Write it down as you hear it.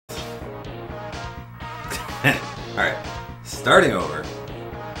Alright, starting over.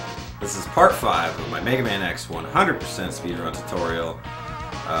 This is part 5 of my Mega Man X 100% speedrun tutorial.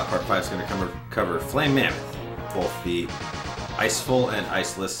 Part 5 is going to cover Flame Mammoth, both the iceful and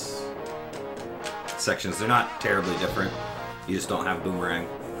iceless sections. They're not terribly different. You just don't have boomerang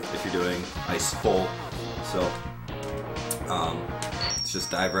if you're doing iceful. So, let's just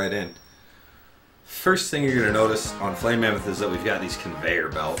dive right in. First thing you're going to notice on Flame Mammoth is that we've got these conveyor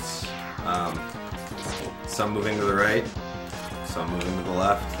belts. Some moving to the right, some moving to the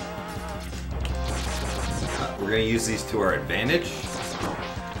left. We're going to use these to our advantage.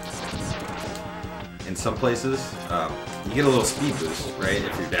 In some places, you get a little speed boost, right?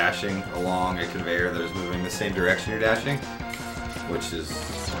 If you're dashing along a conveyor that is moving the same direction you're dashing, which is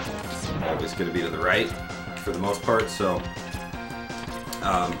always going to be to the right for the most part. So,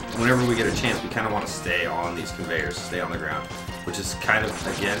 whenever we get a chance, we kind of want to stay on these conveyors, stay on the ground, which is kind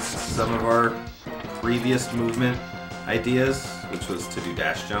of against some of our previous movement ideas, which was to do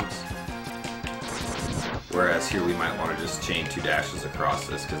dash jumps. Whereas here we might want to just chain 2 dashes across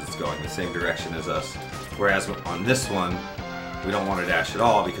this because it's going the same direction as us. Whereas on this one, we don't want to dash at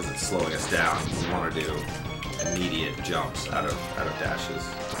all because it's slowing us down. We want to do immediate jumps out of dashes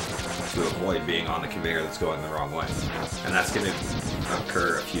to avoid being on the conveyor that's going the wrong way. And that's going to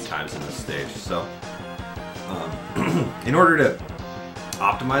occur a few times in this stage. So, in order to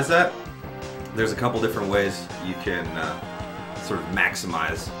optimize that, there's a couple different ways you can sort of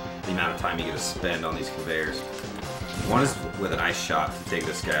maximize the amount of time you get to spend on these conveyors. One is with an ice shot to take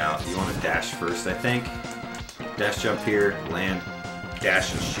this guy out. You want to dash first, I think. Dash jump here, land,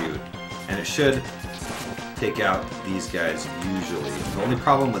 dash and shoot. And it should take out these guys usually. The only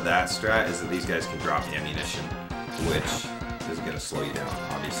problem with that strat is that these guys can drop ammunition, which is going to slow you down,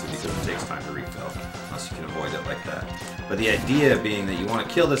 obviously, because it takes time to refill, unless you can avoid it like that. But the idea being that you want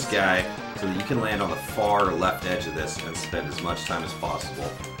to kill this guy so that you can land on the far left edge of this and spend as much time as possible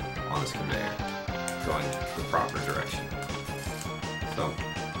on this conveyor, going the proper direction. So,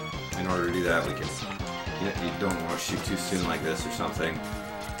 in order to do that, we can, you don't want to shoot too soon like this or something.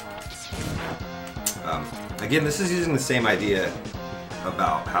 Again, this is using the same idea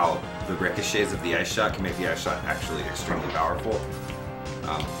about how the ricochets of the ice shot can make the ice shot actually extremely powerful.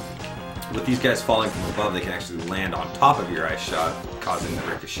 With these guys falling from above, they can actually land on top of your ice shot, causing the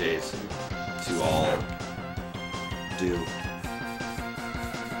ricochets to all do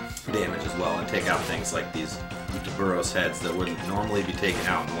damage as well and take out things like these Burrows heads that wouldn't normally be taken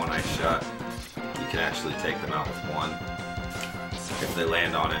out in one ice shot. You can actually take them out with one if they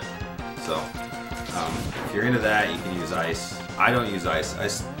land on it. So, if you're into that, you can use ice. I don't use ice.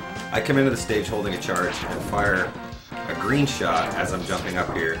 I come into the stage holding a charge and fire a green shot as I'm jumping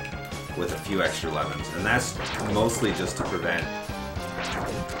up here with a few extra lemons, and that's mostly just to prevent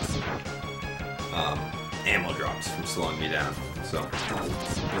ammo drops from slowing me down. So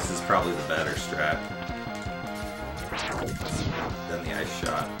this is probably the better strat than the ice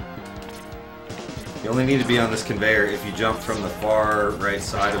shot. You only need to be on this conveyor if you jump from the far right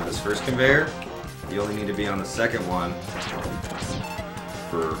side of this first conveyor. You only need to be on the second one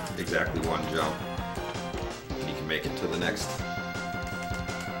for exactly one jump, and you can make it to the next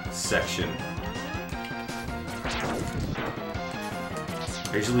section.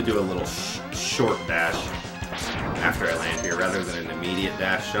 I usually do a little short dash after I land here. Rather than an immediate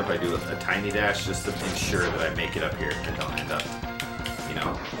dash jump, I do a tiny dash just to ensure that I make it up here and don't end up, you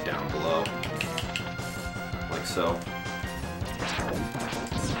know, down below. Like so.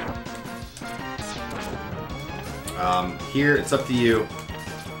 Here, it's up to you.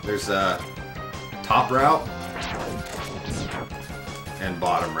 There's a top route and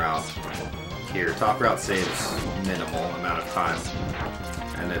bottom route. Here, top route saves minimal amount of time,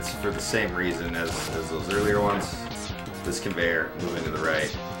 and it's for the same reason as those earlier ones. This conveyor moving to the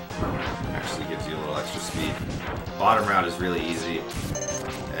right actually gives you a little extra speed. Bottom route is really easy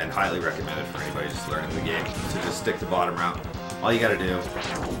and highly recommended for anybody just learning the game to just stick to bottom route. All you gotta do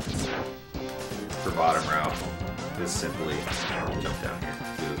for bottom route is simply jump down here,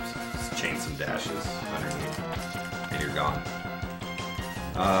 oops, just chain some dashes underneath, and you're gone.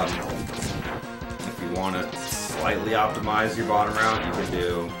 If you want to slightly optimize your bottom route, you can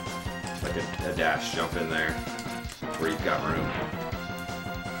do like a dash jump in there where you've got room.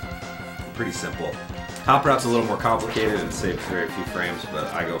 Pretty simple. Top route's a little more complicated and saves very few frames,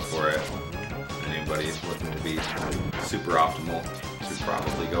 but I go for it. Anybody looking to be super optimal should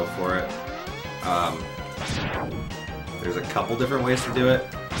probably go for it. There's a couple different ways to do it.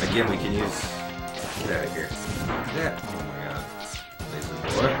 Again, we can use... Get out of here. Yeah. Oh my god. Laser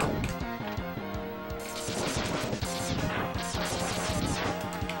boy.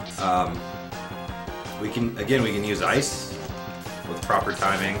 We can use ice with proper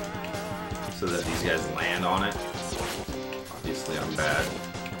timing so that these guys land on it. Obviously I'm bad.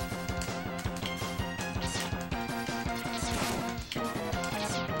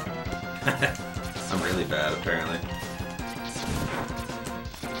 I'm really bad apparently.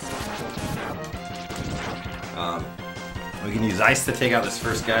 We can use ice to take out this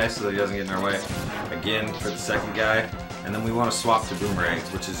first guy so that he doesn't get in our way. Again for the second guy. And then we want to swap to boomerangs,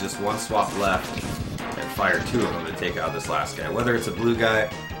 which is just one swap left, and fire 2 of them to take out this last guy. Whether it's a blue guy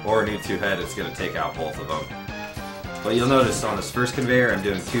or a new 2-head, it's going to take out both of them. But you'll notice on this first conveyor, I'm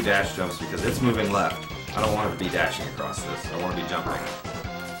doing 2 dash jumps because it's moving left. I don't want to be dashing across this. I want to be jumping.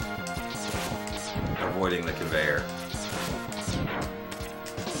 Avoiding the conveyor.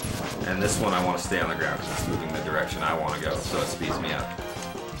 And this one I want to stay on the ground because it's moving the direction I want to go, so it speeds me up.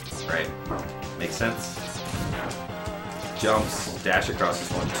 Right? Makes sense? Jumps, dash across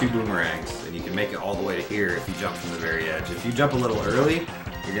this one, 2 boomerangs, and you can make it all the way to here if you jump from the very edge. If you jump a little early,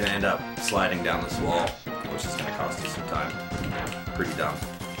 you're going to end up sliding down this wall, which is going to cost you some time. Pretty dumb.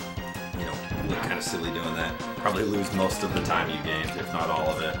 You know, you look kind of silly doing that. Probably lose most of the time you gained, if not all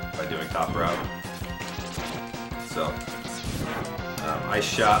of it, by doing top route. So, I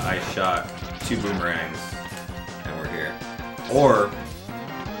shot 2 boomerangs, and we're here. Or,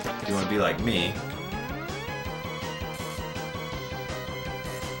 if you want to be like me,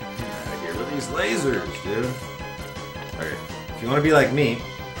 these lasers, dude. Okay. If you want to be like me,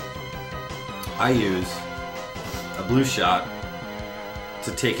 I use a blue shot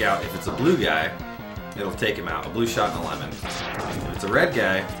to take out, if it's a blue guy, it'll take him out. A blue shot and a lemon. If it's a red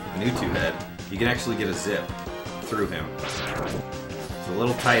guy, a new 2-head, you can actually get a zip through him. It's a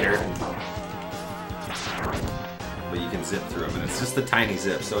little tighter, but you can zip through him, and it's just a tiny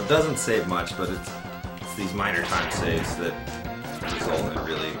zip, so it doesn't save much, but it's these minor time saves that result in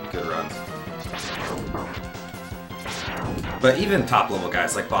really good runs. But even top level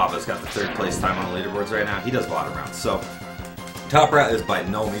guys like Baba's got the 3rd place time on the leaderboards right now. He does bottom rounds, so top route is by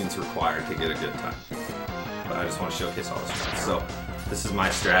no means required to get a good time. But I just want to showcase all the strats. So this is my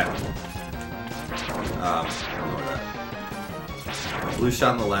strat. Ignore that. Blue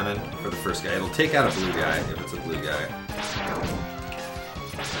shot in the lemon for the first guy. It'll take out a blue guy if it's a blue guy.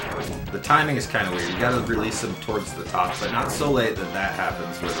 The timing is kind of weird. You gotta release him towards the top, but not so late that that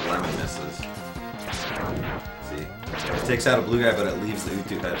happens where the lemon misses. See? It takes out a blue guy, but it leaves the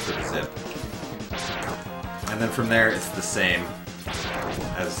Utu head for the zip. And then from there, it's the same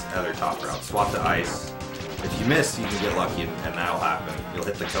as other top routes. Swap to ice. If you miss, you can get lucky, and that'll happen. You'll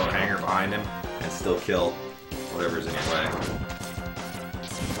hit the coat hanger behind him and still kill whatever's in your way.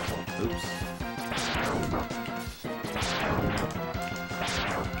 Oops.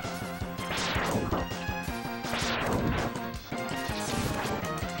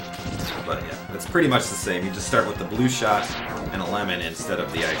 But yeah, it's pretty much the same. You just start with the blue shot and a lemon instead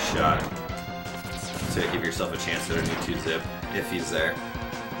of the ice shot to give yourself a chance at a new 2-zip if he's there.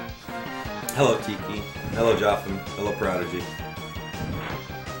 Hello Tiki. Hello Jotham. Hello Prodigy.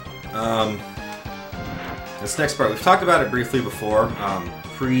 This next part, we've talked about it briefly before.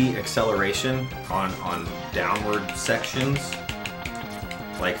 Pre-acceleration on downward sections.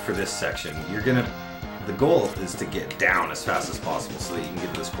 Like for this section, the goal is to get down as fast as possible so that you can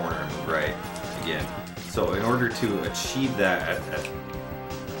get to this corner and move right again. So in order to achieve that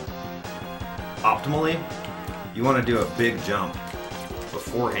optimally, you want to do a big jump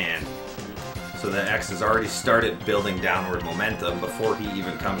beforehand so that X has already started building downward momentum before he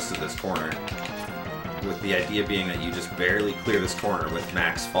even comes to this corner. With the idea being that you just barely clear this corner with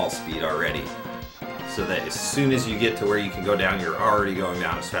max fall speed already. So that as soon as you get to where you can go down, you're already going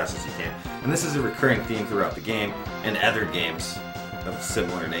down as fast as you can. And this is a recurring theme throughout the game and other games of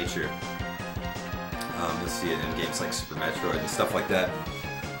similar nature. You'll see it in games like Super Metroid and stuff like that.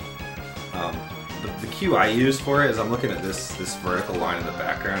 The cue I use for it is I'm looking at this vertical line in the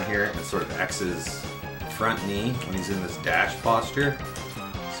background here, and it's sort of X's front knee when he's in this dash posture.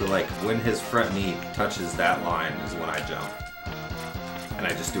 So like when his front knee touches that line is when I jump. And I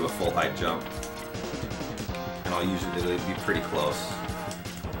just do a full height jump. And it'll be pretty close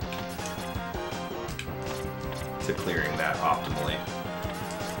to clearing that optimally.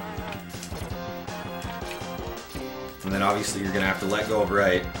 And then obviously you're going to have to let go of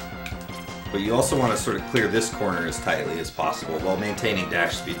right, but you also want to sort of clear this corner as tightly as possible while maintaining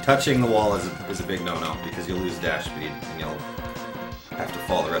dash speed. Touching the wall is a big no-no because you'll lose dash speed and you'll have to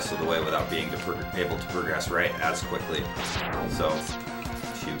fall the rest of the way without being able to progress right as quickly. So,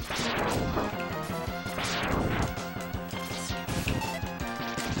 shoot.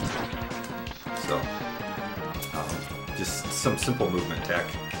 So, just some simple movement tech.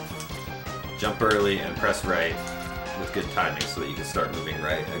 jump early and press right with good timing so that you can start moving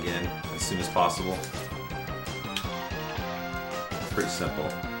right again as soon as possible. It's pretty simple.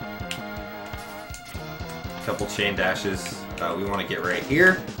 A couple chain dashes. We want to get right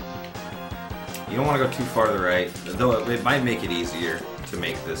here. You don't want to go too far to the right, though it might make it easier to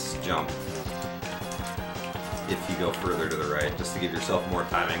make this jump if you go further to the right, just to give yourself more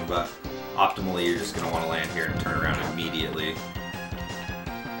timing, but optimally you're just going to want to land here and turn around immediately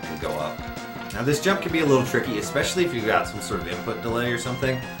and go up. Now this jump can be a little tricky, especially if you've got some sort of input delay or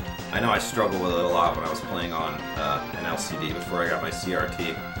something. I know I struggled with it a lot when I was playing on an LCD before I got my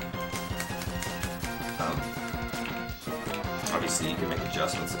CRT. Obviously you can make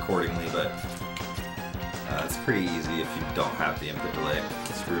adjustments accordingly, but it's pretty easy if you don't have the input delay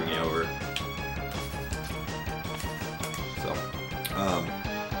screwing you over. So,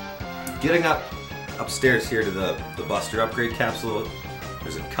 getting upstairs here to the Buster upgrade capsule,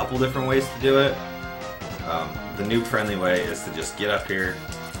 there's a couple different ways to do it. The noob friendly way is to just get up here,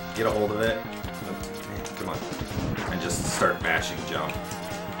 get a hold of it, come on, and just start mashing jump.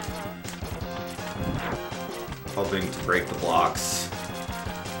 Hoping to break the blocks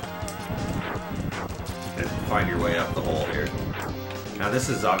and find your way up the hole here. Now this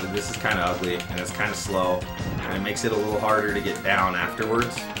is kind of ugly and it's kind of slow, and it makes it a little harder to get down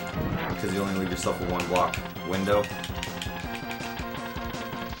afterwards because you only leave yourself a 1 block window.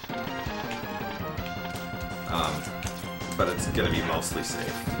 But it's going to be mostly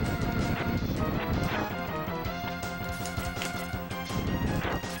safe.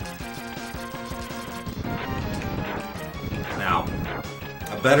 Now,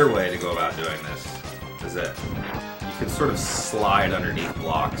 a better way to go about doing this is that you can sort of slide underneath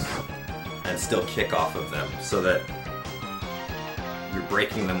blocks and still kick off of them so that you're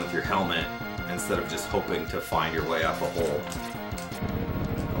breaking them with your helmet instead of just hoping to find your way up a hole.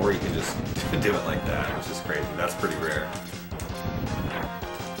 Or you can just do it like that, which is crazy. That's pretty rare.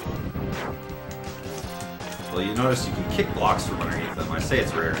 Well, you notice you can kick blocks from underneath them. I say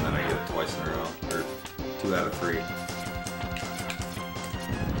it's rare, and then I get it twice in a row, or 2 out of 3.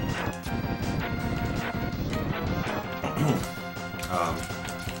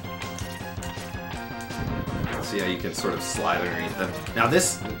 See how you can sort of slide underneath them. Now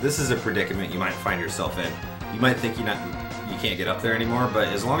this is a predicament you might find yourself in. You might think you can't get up there anymore, but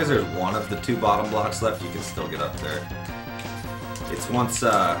as long as there's one of the 2 bottom blocks left, you can still get up there. It's once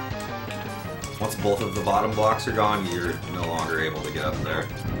both of the bottom blocks are gone, you're no longer able to get up there.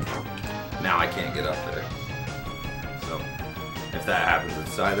 Now I can't get up there. So if that happens,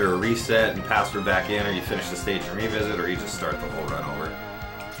 it's either a reset and password back in, or you finish the stage and revisit, or you just start the whole run over.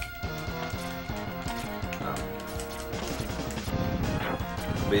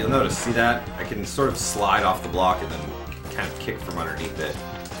 But you'll notice, see that? I can sort of slide off the block and then kind of kick from underneath it.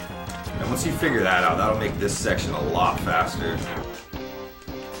 And once you figure that out, that'll make this section a lot faster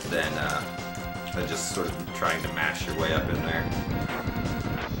than just sort of trying to mash your way up in there.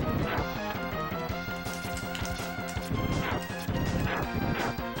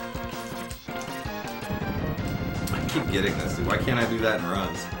 I keep getting this, dude. Why can't I do that in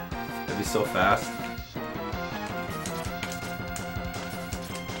runs? That'd be so fast.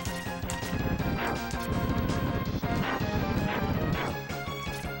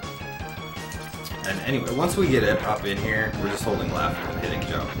 And anyway, once we get it up in here, we're just holding left and hitting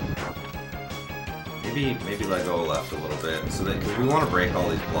jump. Maybe let go left a little bit, so that because we want to break all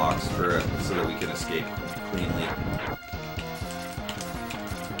these blocks so that we can escape cleanly.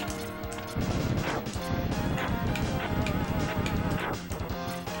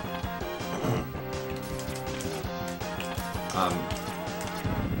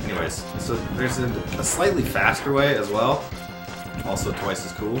 Anyways, so there's a slightly faster way as well, also twice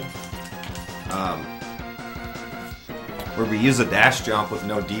as cool. Where we use a dash jump with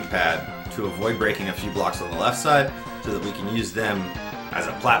no D-pad to avoid breaking a few blocks on the left side, so that we can use them as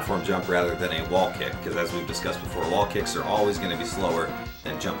a platform jump rather than a wall kick, because as we've discussed before, wall kicks are always going to be slower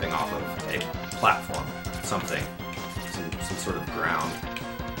than jumping off of a platform, some sort of ground.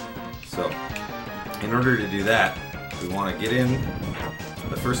 So in order to do that, we want to get in.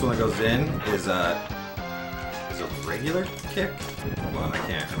 The first one that goes in is a regular kick? Hold on, I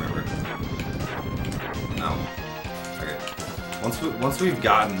can't remember. No. Okay. Once we've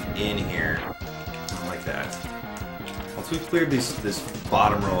gotten in here, like that. Once we've cleared this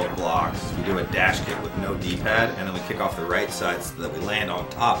bottom row of blocks, we do a dash kick with no D-pad, and then we kick off the right side so that we land on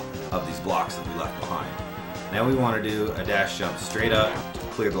top of these blocks that we left behind. Now we want to do a dash jump straight up to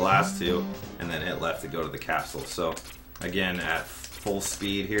clear the last 2, and then hit left to go to the capsule. So again, at full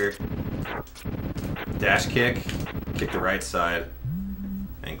speed here, dash kick, kick the right side,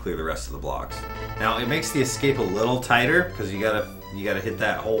 and clear the rest of the blocks. Now it makes the escape a little tighter because you gotta hit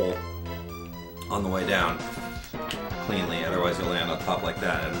that hole on the way down cleanly, otherwise you'll land on top like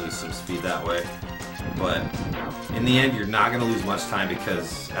that and lose some speed that way. But in the end, you're not going to lose much time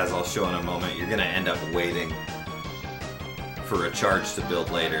because, as I'll show in a moment, you're going to end up waiting for a charge to build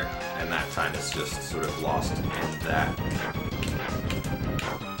later, and that time is just sort of lost in that.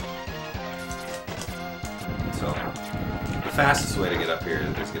 So the fastest way to get up here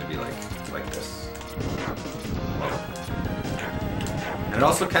is going to be like this. And it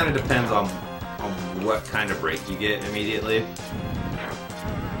also kind of depends on what kind of break you get immediately.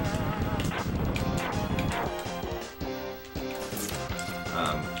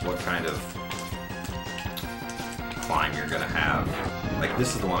 What kind of climb you're gonna have. Like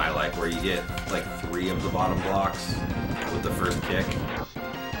this is the one I like, where you get like 3 of the bottom blocks with the first kick,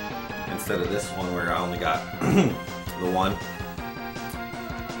 instead of this one where I only got the 1.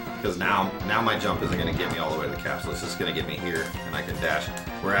 Because now my jump isn't gonna get me all the way to the capsule, it's just gonna get me here and I can dash.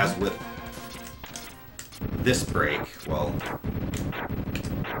 Whereas with this break, well,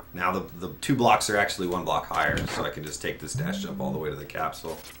 now the 2 blocks are actually 1 block higher, so I can just take this dash jump all the way to the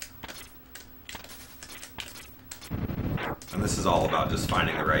capsule. And this is all about just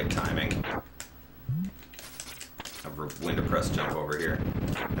finding the right timing of when to press jump over here.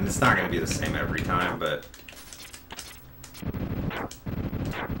 And it's not going to be the same every time, but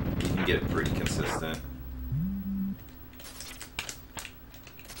you can get it pretty consistent.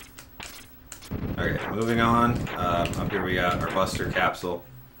 Okay, moving on. Up here we got our Buster capsule.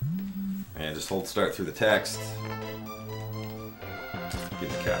 And just hold start through the text. Get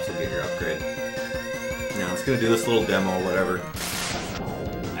the capsule, get your upgrade. Now it's going to do this little demo or whatever.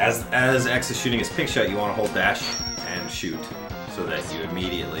 As X is shooting his pink shot, you want to hold dash and shoot so that you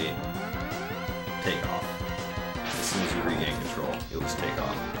immediately take off. As soon as you regain control, you'll just take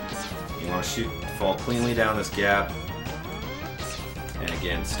off. You want to shoot, fall cleanly down this gap. And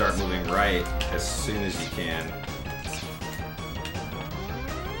again, start moving right as soon as you can.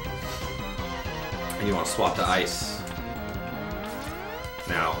 And you want to swap to ice.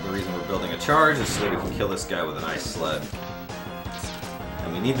 Now, the reason we're building a charge is so that we can kill this guy with an ice sled.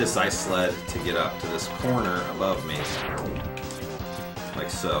 And we need this ice sled to get up to this corner above me. Like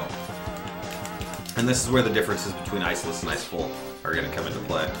so. And this is where the differences between iceless and ice full are going to come into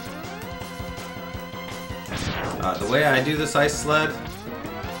play. The way I do this ice sled,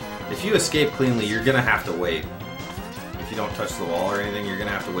 if you escape cleanly, you're going to have to wait. If you don't touch the wall or anything, you're going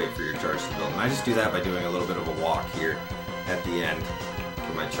to have to wait for your charge to build. And I just do that by doing a little bit of a walk here at the end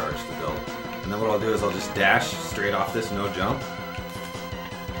for my charge to build. And then what I'll do is I'll just dash straight off this, no jump.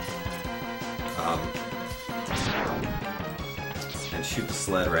 And shoot the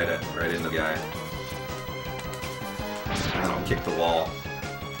sled right into the guy. And then I'll kick the wall.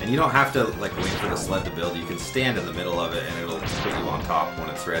 And you don't have to like wait for the sled to build. You can stand in the middle of it and it'll put you on top when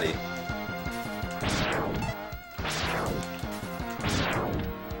it's ready.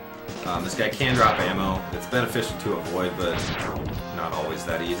 This guy can drop ammo. It's beneficial to avoid, but not always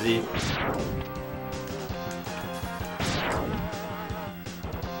that easy.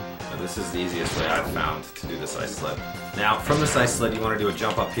 But this is the easiest way I've found to do this ice sled. Now, from this ice sled, you want to do a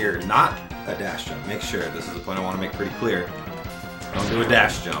jump up here, not a dash jump. Make sure, this is the point I want to make pretty clear. Don't do a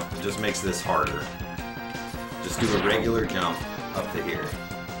dash jump, it just makes this harder. Just do a regular jump up to here.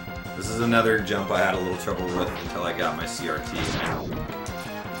 This is another jump I had a little trouble with until I got my CRT.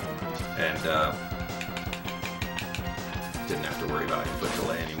 And didn't have to worry about input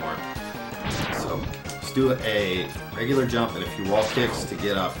delay anymore. So just do a regular jump and a few wall kicks to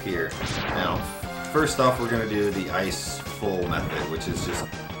get up here. Now, first off, we're going to do the ice full method, which is just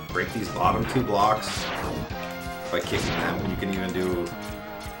break these bottom 2 blocks by kicking them. You can even do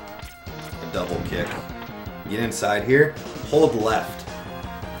a double kick. Get inside here, hold left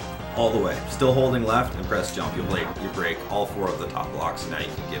all the way. Still holding left and press jump. You break all 4 of the top blocks, and now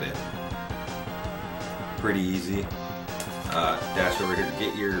you can get in. Pretty easy. Dash over here,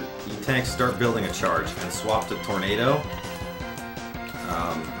 get your E-tank, start building a charge, and swap to tornado.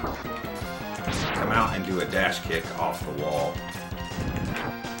 Come out and do a dash kick off the wall.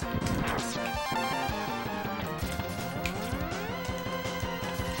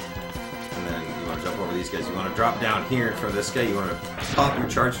 And then you want to jump over these guys. You want to drop down here in front of this guy. You want to pop your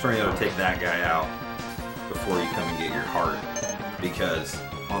charge tornado to take that guy out before you come and get your heart. Because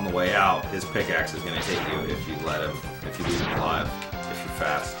on the way out, his pickaxe is going to hit you if you let him, if you leave him alive, if you're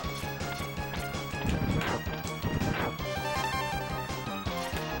fast.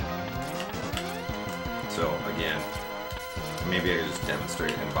 So again, maybe I could just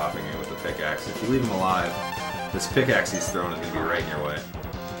demonstrate him bopping you with the pickaxe. If you leave him alive, this pickaxe he's throwing is going to be right in your way.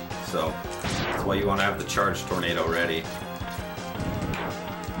 So that's why you want to have the charged tornado ready.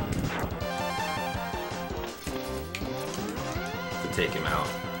 To take him out.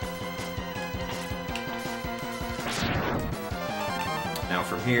 Now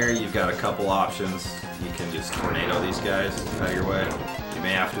from here, you've got a couple options. You can just tornado these guys out of your way. You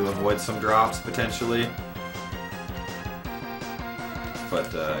may have to avoid some drops, potentially.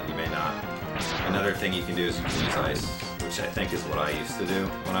 But you may not. Another thing you can do is you can use ice, which I think is what I used to do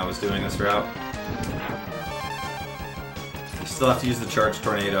when I was doing this route. You still have to use the charged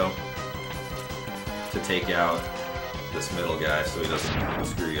tornado to take out this middle guy so he doesn't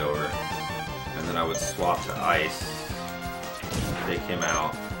screw you over. And then I would swap to ice, take him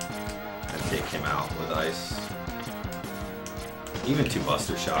out, and take him out with ice. Even 2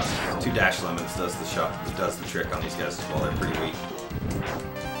 buster shots, 2 dash lemons does the trick on these guys as well. They're pretty weak.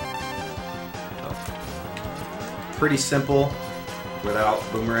 So, pretty simple without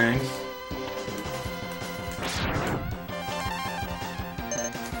boomerangs.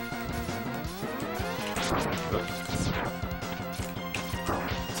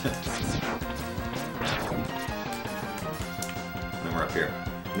 And we're up here.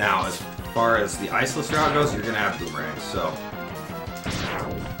 Now, as far as the iceless route goes, you're going to have boomerangs, so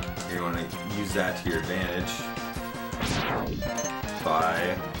you want to use that to your advantage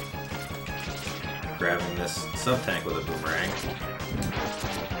by grabbing this sub-tank with a boomerang,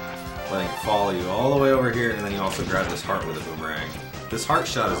 letting it follow you all the way over here, and then you also grab this heart with a boomerang. This heart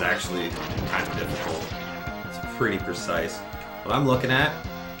shot is actually kind of difficult. It's pretty precise. What I'm looking at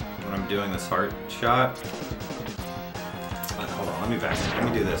when I'm doing this heart shot, hold on, let me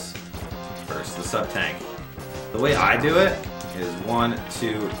do this first, the sub-tank. The way I do it is 1,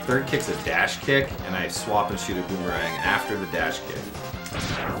 2, third kick's a dash kick, and I swap and shoot a boomerang after the dash kick.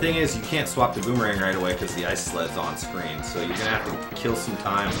 The thing is, you can't swap the boomerang right away because the ice sled's on screen, so you're going to have to kill some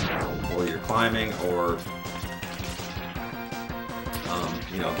time while you're climbing, or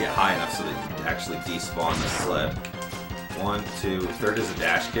you know, get high enough so that you actually despawn the sled. 1, 2, third is a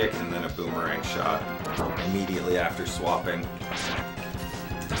dash kick, and then a boomerang shot immediately after swapping.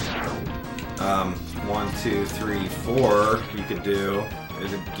 1, 2, 3, 4 you could do.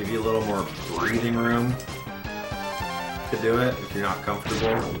 It'll give you a little more breathing room to do it if you're not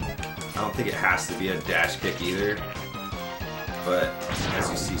comfortable. I don't think it has to be a dash kick either. But as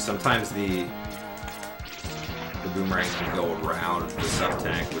you see, sometimes the boomerang can go around the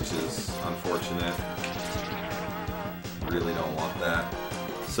sub-tank, which is unfortunate. Really don't want that.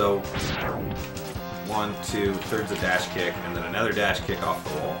 So 1, 2, third's a dash kick, and then another dash kick off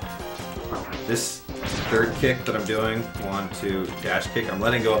the wall. This third kick that I'm doing, 1, 2, dash kick, I'm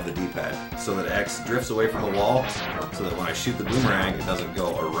letting go of the D-pad so that X drifts away from the wall, so that when I shoot the boomerang, it doesn't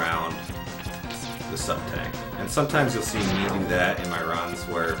go around the sub-tank. And sometimes you'll see me do that in my runs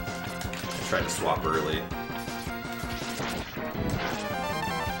where I try to swap early.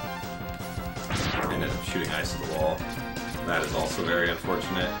 I ended up shooting ice to the wall. That is also very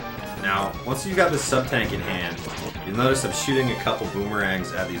unfortunate. Now, once you've got this sub-tank in hand, you'll notice I'm shooting a couple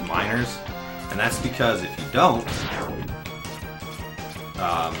boomerangs at these miners, and that's because if you don't,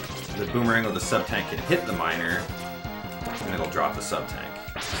 the boomerang with the sub-tank can hit the miner, and it'll drop the sub-tank.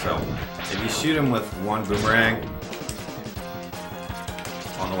 So, if you shoot him with 1 boomerang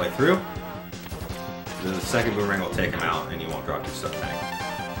on the way through, the second boomerang will take him out, and you won't drop your sub-tank.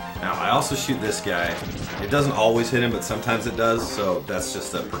 Now, I also shoot this guy. It doesn't always hit him, but sometimes it does, so that's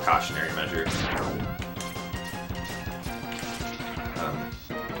just a precautionary measure.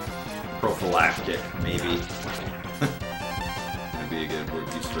 Prophylactic, maybe. Would be a good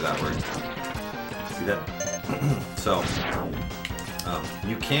word use for that word. See that? So,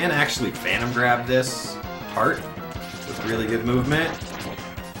 you can actually phantom grab this heart with really good movement.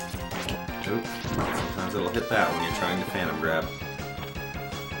 Oop. Sometimes it'll hit that when you're trying to phantom grab.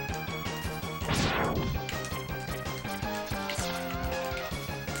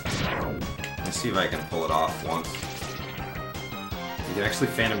 See if I can pull it off once. You can actually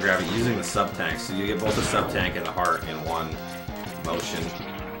phantom grab it using the sub-tank, so you get both the sub-tank and the heart in one motion.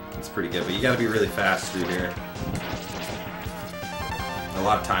 It's pretty good, but you gotta be really fast through here. A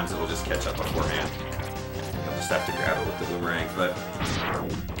lot of times it will just catch up beforehand. You'll just have to grab it with the boomerang, but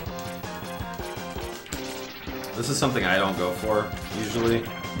this is something I don't go for, usually.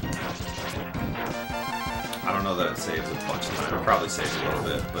 I don't know that it saves a bunch of time. It probably saves a little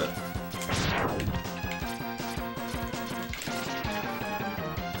bit, but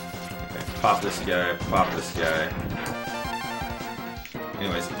okay, pop this guy, pop this guy.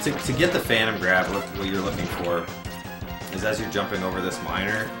 Anyways, to get the phantom grab, what you're looking for is as you're jumping over this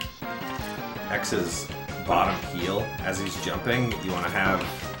miner, X's bottom heel, as he's jumping, you want to have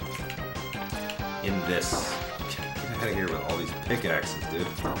in this. Get out of here with all these pickaxes, dude.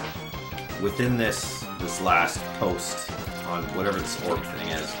 Within this last post on whatever this orb thing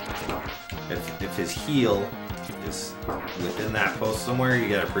is, if his heel is within that post somewhere, you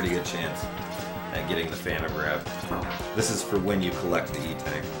got a pretty good chance at getting the Phantom Grab. This is for when you collect the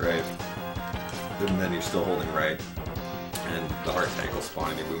E-Tank, right? And then you're still holding right, and the heart tank will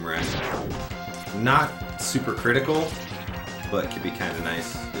spawn in your boomerang. Not super critical, but it could be kind of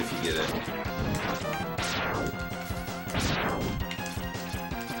nice if you get it.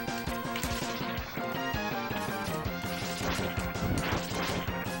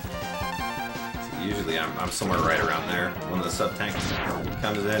 So usually I'm somewhere right around there when the sub-tank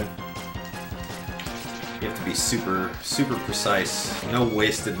comes in. You have to be super precise. No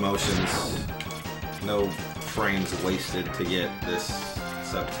wasted motions. No frames wasted to get this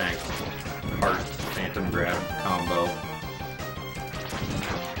sub-tank heart Phantom Grab combo.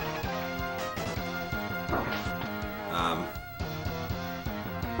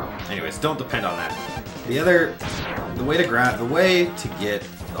 Anyways, don't depend on that. The way to get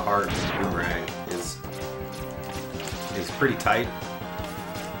the heart boomerang is pretty tight.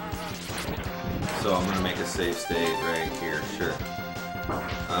 So I'm gonna make a save state right here, sure.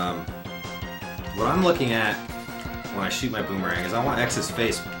 What I'm looking at when I shoot my boomerang is I want X's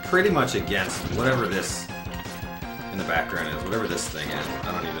face pretty much against whatever this in the background is, whatever this thing is.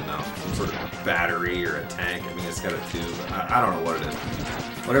 I don't even know. Some sort of battery or a tank. I mean, it's got a tube. I don't know what it is.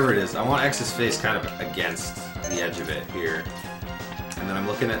 Whatever it is, I want X's face kind of against the edge of it here. And then I'm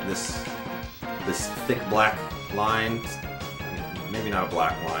looking at this thick black line. I mean, maybe not a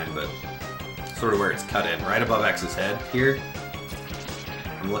black line, but sort of where it's cut in, right above X's head here.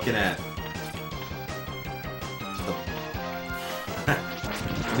 I'm looking at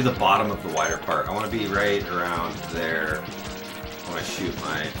maybe the bottom of the wider part. I want to be right around there when I shoot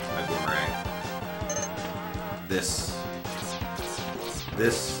my boomerang. This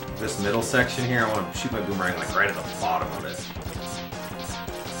middle section here, I want to shoot my boomerang like right at the bottom of it.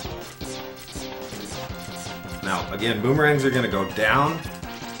 Now, again, boomerangs are going to go down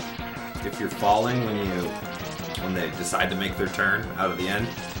if you're falling when they decide to make their turn out of the end,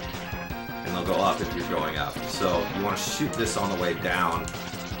 and they'll go up if you're going up. So you want to shoot this on the way down,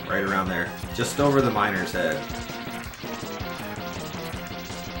 right around there, just over the miner's head,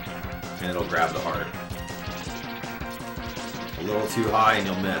 and it'll grab the heart. A little too high and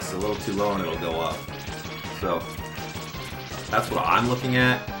you'll miss, a little too low and it'll go up. So that's what I'm looking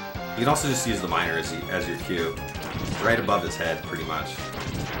at. You can also just use the miner as your cue, right above his head pretty much.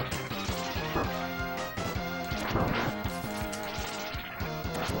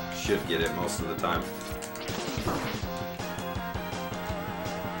 Should get it most of the time.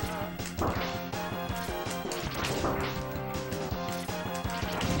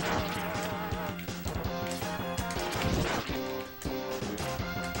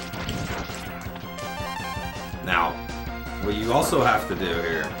 Now, what you also have to do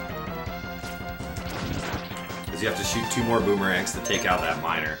here is you have to shoot 2 more boomerangs to take out that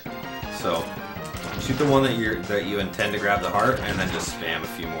miner. So shoot the one that you intend to grab the heart, and then just spam a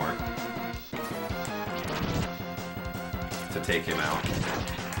few more to take him out,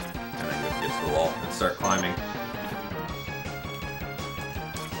 and then go get to the wall and start climbing.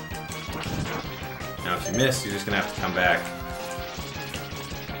 Now, if you miss, you're just gonna have to come back.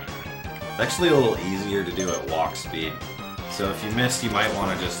 It's actually a little easier to do at walk speed. So if you miss, you might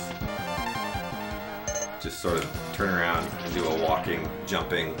want to just sort of turn around and do a walking,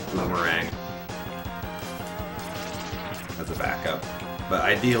 jumping boomerang as a backup. But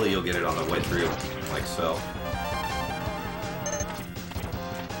ideally, you'll get it on the way through, like so.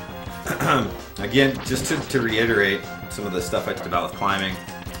 Again, just to reiterate some of the stuff I talked about with climbing,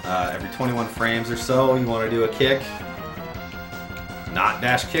 every 21 frames or so, you want to do a kick. Not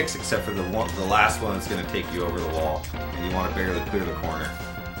dash kicks, except for the last one that's going to take you over the wall, and you want to barely clear the corner.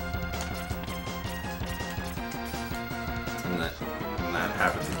 And that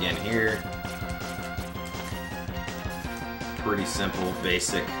happens again here. Pretty simple,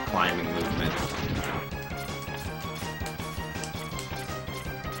 basic climbing movement.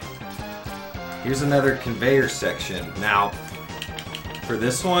 Here's another conveyor section. Now, for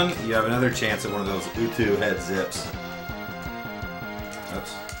this one, you have another chance at one of those Utu head zips.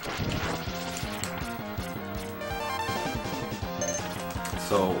 Oops.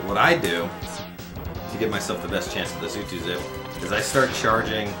 So what I do to give myself the best chance at this Utu zip is I start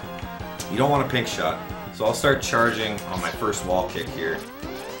charging. You don't want a pink shot, so I'll start charging on my first wall kick here.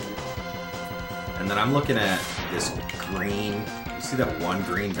 And then I'm looking at this green, you see that one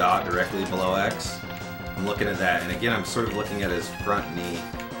green dot directly below X? I'm looking at that, and again I'm sort of looking at his front knee.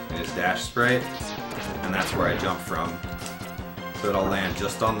 in his dash sprite, and that's where I jump from. So it'll land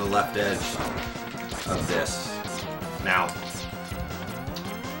just on the left edge of this. Now,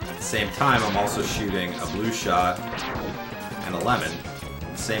 at the same time, I'm also shooting a blue shot and a lemon.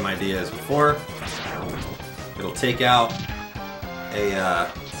 The same idea as before. It'll take out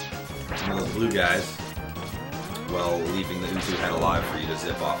one of those blue guys while leaving the Uzu head alive for you to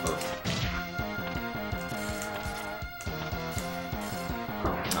zip off of.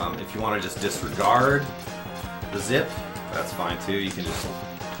 If you want to just disregard the zip, that's fine too. You can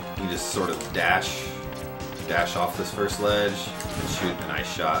just sort of dash off this first ledge and shoot a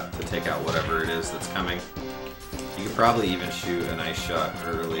nice shot to take out whatever it is that's coming. You could probably even shoot a nice shot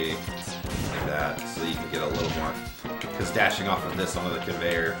early like that, so you can get a little more. Because dashing off of this onto the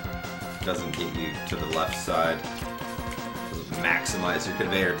conveyor doesn't get you to the left side. Doesn't maximize your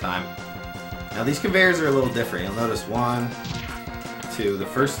conveyor time. Now these conveyors are a little different. You'll notice 1, 2. The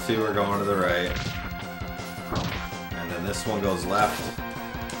first 2 are going to the right. And then this one goes left.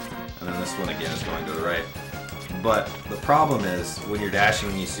 And then this one again is going to the right. But the problem is, when you're dashing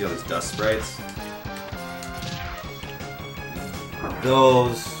and you see all these dust sprites,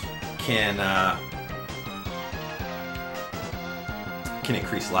 those can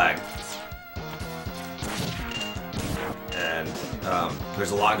increase lag. And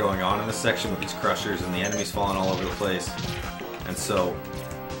there's a lot going on in this section with these crushers and the enemies falling all over the place. And so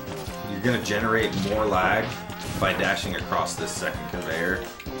you're going to generate more lag by dashing across this second conveyor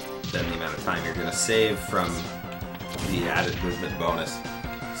than the amount of time you're going to save from the added movement bonus.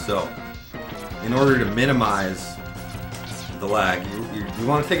 So in order to minimize the lag, you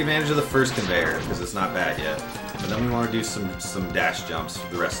want to take advantage of the first conveyor because it's not bad yet. But then we want to do some dash jumps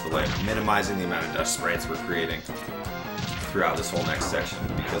the rest of the way, minimizing the amount of dust sprites we're creating throughout this whole next section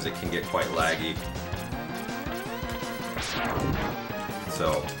because it can get quite laggy.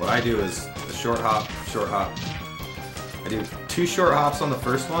 So what I do is a short hop, short hop. I do 2 short hops on the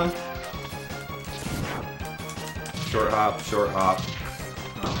first one. Short hop,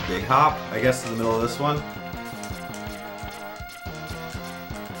 big hop, I guess, in the middle of this one.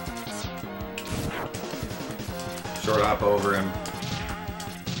 Short hop over him.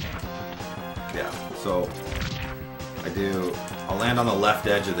 Yeah, so I'll land on the left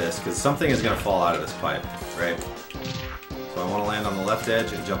edge of this because something is going to fall out of this pipe, right? So I want to land on the left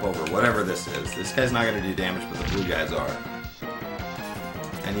edge and jump over whatever this is. This guy's not going to do damage, but the blue guys are.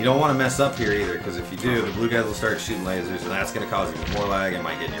 And you don't want to mess up here either, because if you do, the blue guys will start shooting lasers, and that's going to cause even more lag and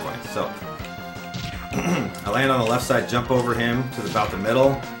might get in your way. So I land on the left side, jump over him to about the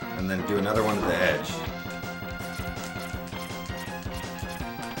middle, and then do another one to the edge.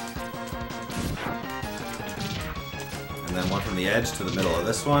 And then one from the edge to the middle of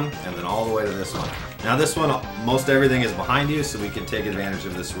this one, and then all the way to this one. Now this one, most everything is behind you, so we can take advantage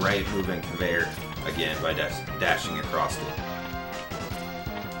of this right moving conveyor again by dashing across it.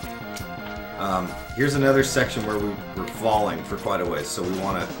 Here's another section where we're falling for quite a ways, so we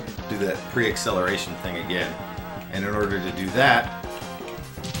want to do that pre-acceleration thing again. And in order to do that,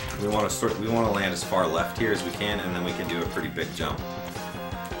 we want to land as far left here as we can, and then we can do a pretty big jump.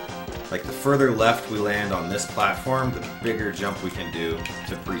 Like the further left we land on this platform, the bigger jump we can do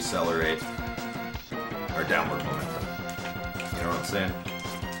to pre-accelerate our downward momentum. You know what I'm saying?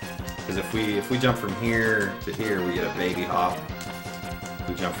 Because if we jump from here to here, we get a baby hop. If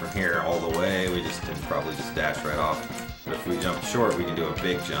we jump from here all the way, we can probably just dash right off. But if we jump short, we can do a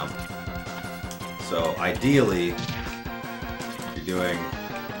big jump. So ideally, you're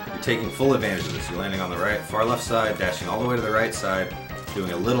taking full advantage of this. You're landing on the far left side, dashing all the way to the right side,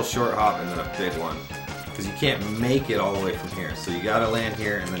 doing a little short hop and then a big one. Because you can't make it all the way from here. So you gotta land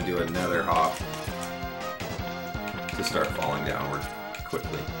here and then do another hop to start falling downward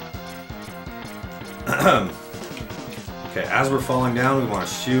quickly. Okay, as we're falling down, we want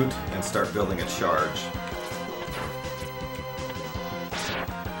to shoot and start building a charge.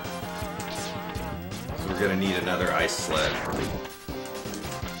 So we're going to need another ice sled.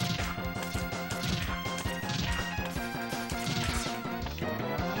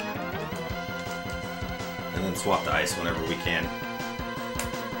 And then swap the ice whenever we can.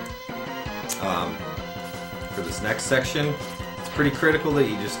 For this next section, it's pretty critical that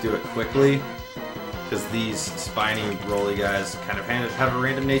you just do it quickly, because these spiny, rolly guys kind of have a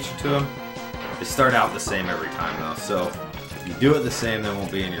random nature to them. They start out the same every time though, so if you do it the same, they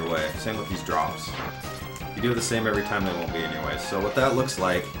won't be in your way. Same with these drops. If you do it the same every time, they won't be in your way. So what that looks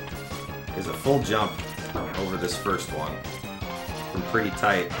like is a full jump over this first one, from pretty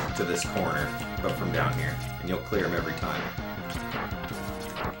tight to this corner, but from down here, and you'll clear them every time.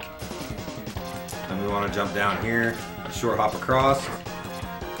 Then we want to jump down here, a short hop across,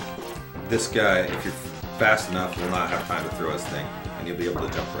 this guy, if you're fast enough, will not have time to throw his thing, and you'll be able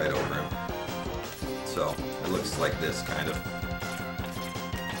to jump right over him. So it looks like this, kind of.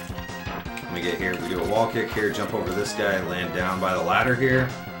 When we get here, we do a wall kick here, jump over this guy, land down by the ladder here.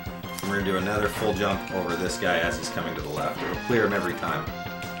 And we're going to do another full jump over this guy as he's coming to the left. It'll clear him every time.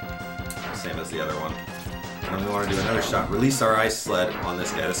 Same as the other one. And then we want to do another shot. Release our ice sled on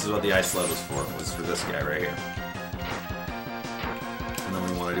this guy. This is what the ice sled was for this guy right here. And then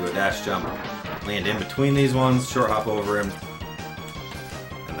we want to do a dash jump. Land in between these ones, short hop over him.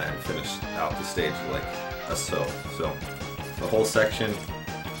 And then finish out the stage like a so. So the whole section.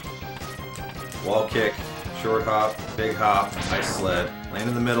 Wall kick, short hop, big hop, ice sled, land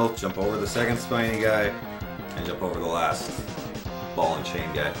in the middle, jump over the second spiny guy, and jump over the last ball and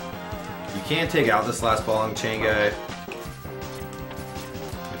chain guy. You can take out this last ball and chain guy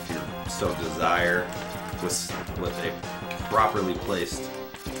if you so desire with a properly placed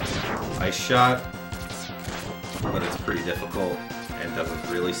ice shot, but it's pretty difficult and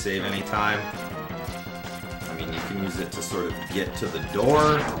doesn't really save any time. I mean, you can use it to sort of get to the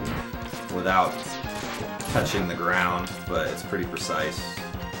door without touching the ground, but it's pretty precise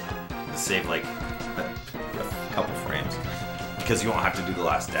to save like a couple frames, because you won't have to do the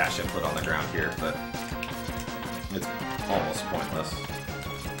last dash input on the ground here, but it's almost pointless.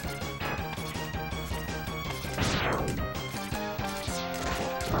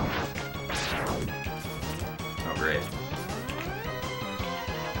 Oh great.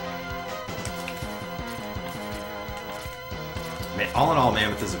 All in all,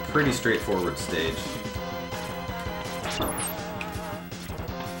 Mammoth is a pretty straightforward stage.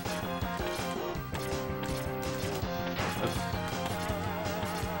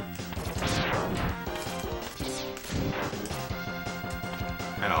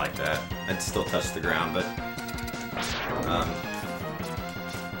 Kinda like that. I'd still touch the ground, but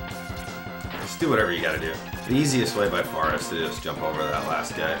just do whatever you gotta do. The easiest way by far is to just jump over that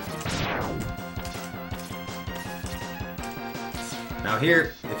last guy. Now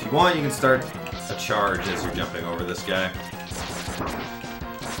here, if you want, you can start a charge as you're jumping over this guy,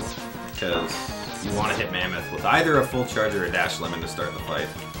 because you want to hit Mammoth with either a full charge or a dash lemon to start the fight.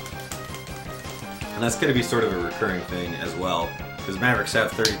 And that's going to be sort of a recurring thing as well, because Mavericks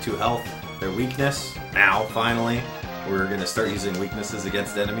have 32 health. Their weakness, now, finally, we're going to start using weaknesses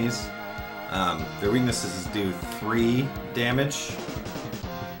against enemies. Their weaknesses do 3 damage,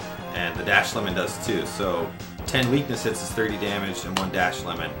 and the dash lemon does 2, so 10 weakness hits is 30 damage, and 1 dash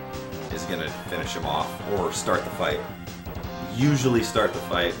lemon is going to finish him off, or start the fight. Usually start the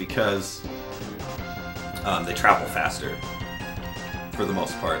fight, because they travel faster, for the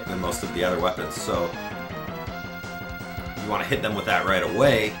most part, than most of the other weapons, so you want to hit them with that right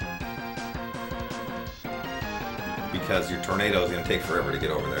away, because your tornado is going to take forever to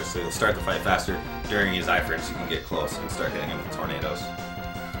get over there, so you'll start the fight faster. During his iframes, you can get close and start hitting him with tornadoes.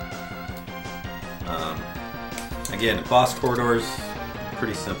 Again, boss corridors,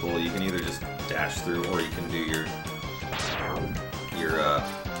 pretty simple. You can either just dash through, or you can do your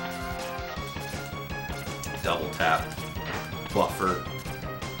double tap buffer.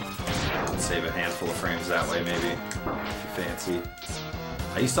 Save a handful of frames that way, maybe, if you're fancy.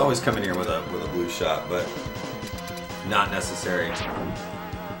 I used to always come in here with a blue shot, but not necessary.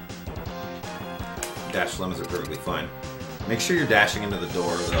 Dash lemons are perfectly fine. Make sure you're dashing into the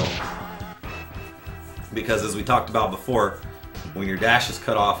door, though, because as we talked about before, when your dash is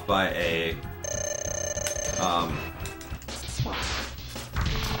cut off by a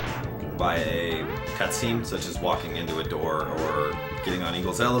cutscene, such as walking into a door or getting on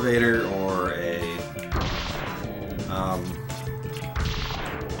Eagle's elevator or a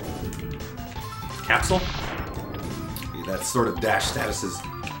capsule, that sort of dash status is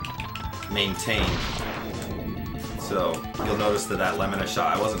maintained. So you'll notice that lemon I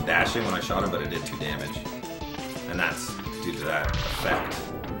shot, I wasn't dashing when I shot him, but it did 2 damage. And that's due to that effect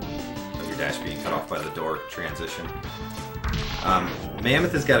of your dash being cut off by the door transition.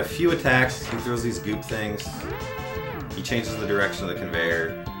 Mammoth has got a few attacks. He throws these goop things. He changes the direction of the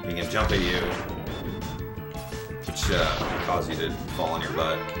conveyor. He can jump at you, which can cause you to fall on your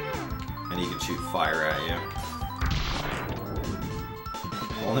butt. And he can shoot fire at you.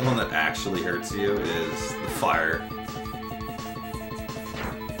 The only one that actually hurts you is the fire.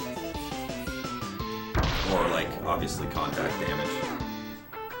 Or, like, obviously contact damage.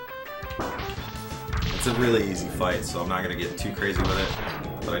 It's a really easy fight, so I'm not going to get too crazy with it.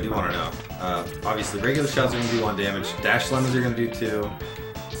 But I do want to know. Obviously, regular shots are going to do 1 damage. Dash lemons are going to do 2.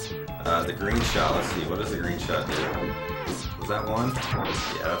 The green shot, let's see, what does the green shot do? Was that 1?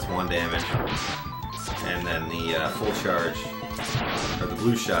 Yeah, that's 1 damage. And then the full charge or the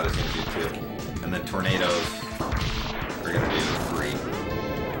blue shot is going to do 2. And then tornadoes are going to do 3.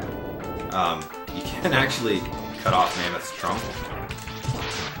 You can actually cut off Mammoth's trunk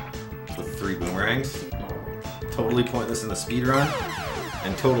with 3 boomerangs. Totally pointless in the speed run,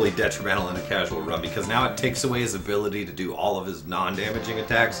 and totally detrimental in a casual run, because now it takes away his ability to do all of his non-damaging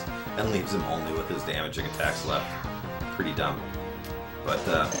attacks and leaves him only with his damaging attacks left. Pretty dumb. But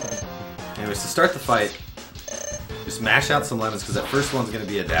anyways, to start the fight, just mash out some lemons, because that first one's going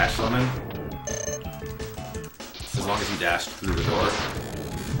to be a dash lemon, as long as you dash through the door.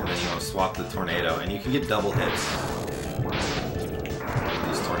 And then you want to swap the tornado, and you can get double hits with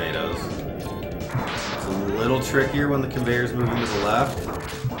these tornadoes. It's a little trickier when the conveyor's moving to the left,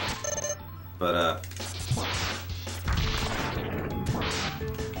 but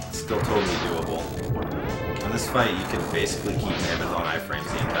it's still totally doable. In this fight, you can basically keep Mammoth on iframes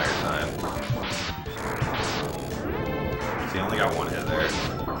the entire time. So you only got 1 hit there.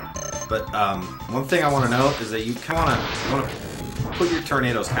 But one thing I want to note is that you want to put your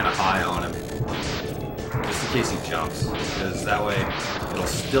tornadoes kind of high on him, just in case he jumps, because that way it'll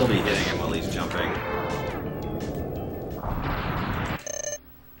still be hitting him while he's jumping.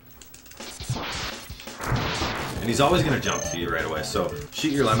 And he's always going to jump to you right away, so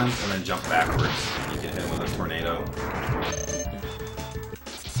shoot your lemons and then jump backwards. You can hit him with a tornado.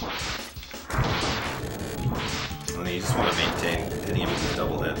 And then you just want to maintain hitting him with these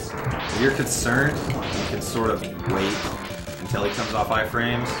double hits. If you're concerned, you can sort of wait until he comes off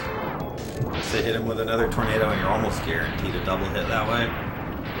iframes to hit him with another tornado, and you're almost guaranteed a double hit that way.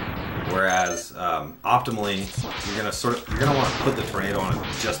 Whereas optimally, you're gonna want to put the tornado on him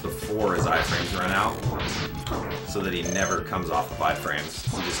just before his iframes run out, so that he never comes off of iframes.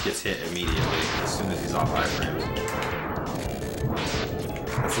 He just gets hit immediately as soon as he's off iframes.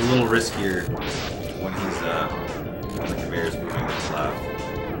 It's a little riskier when when the conveyor's moving to the left.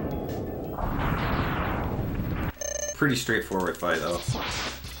 Pretty straightforward fight though.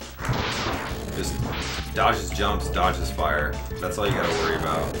 Just dodges jumps, dodges fire. That's all you gotta worry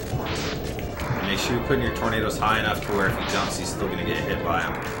about. And make sure you're putting your tornadoes high enough to where if he jumps, he's still gonna get hit by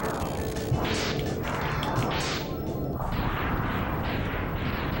him.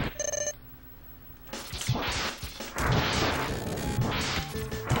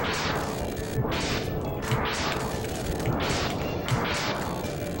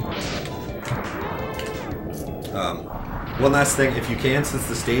 One last thing, if you can, since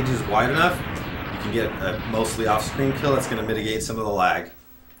the stage is wide enough, you can get a mostly off-screen kill that's going to mitigate some of the lag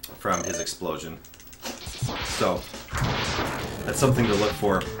from his explosion. So, that's something to look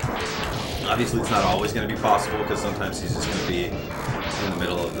for. Obviously, it's not always going to be possible, because sometimes he's just going to be in the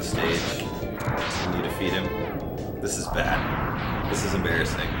middle of the stage and you defeat him. This is bad. This is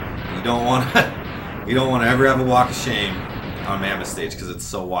embarrassing. You don't want to ever have a walk of shame on Mammoth stage, because it's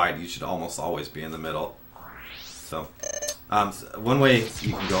so wide. You should almost always be in the middle. So, one way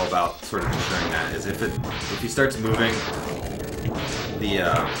you can go about sort of ensuring that is if he starts moving the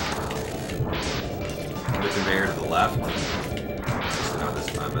conveyor to the left, not this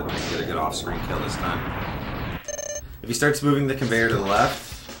time, but get a good off-screen kill this time. If he starts moving the conveyor to the left,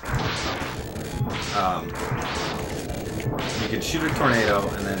 you can shoot a tornado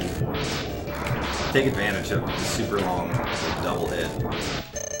and then take advantage of the super long double hit.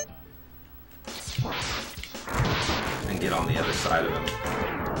 Get on the other side of him.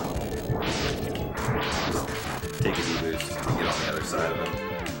 Just take a D-boost and get on the other side of him.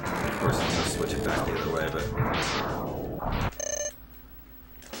 Of course, I'm going to switch it back the other way, but...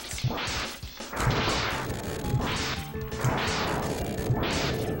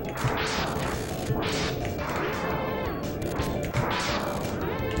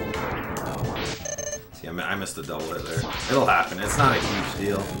 See, I missed a double hit there. It'll happen. It's not a huge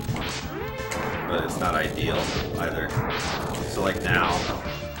deal, but it's not ideal either. So like now,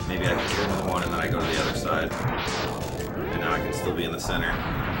 maybe I can hit him with one and then I go to the other side. And now I can still be in the center.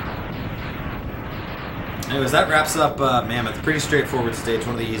 Anyways, that wraps up Mammoth. Pretty straightforward stage,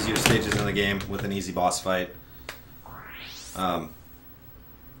 one of the easier stages in the game with an easy boss fight. Hope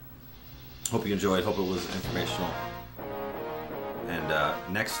you enjoyed, hope it was informational. And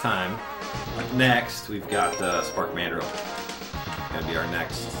next time, next we've got Spark Mandrill. Gonna be our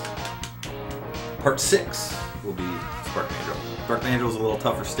next. Part 6 will be Spark Mandrill. Spark Mandrill is a little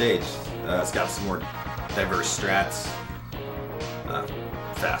tougher stage. It's got some more diverse strats,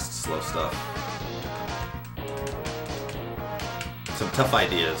 fast, slow stuff. Some tough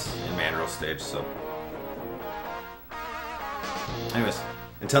ideas in Mandrill stage. So, anyways,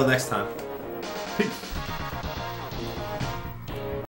 until next time. Peace.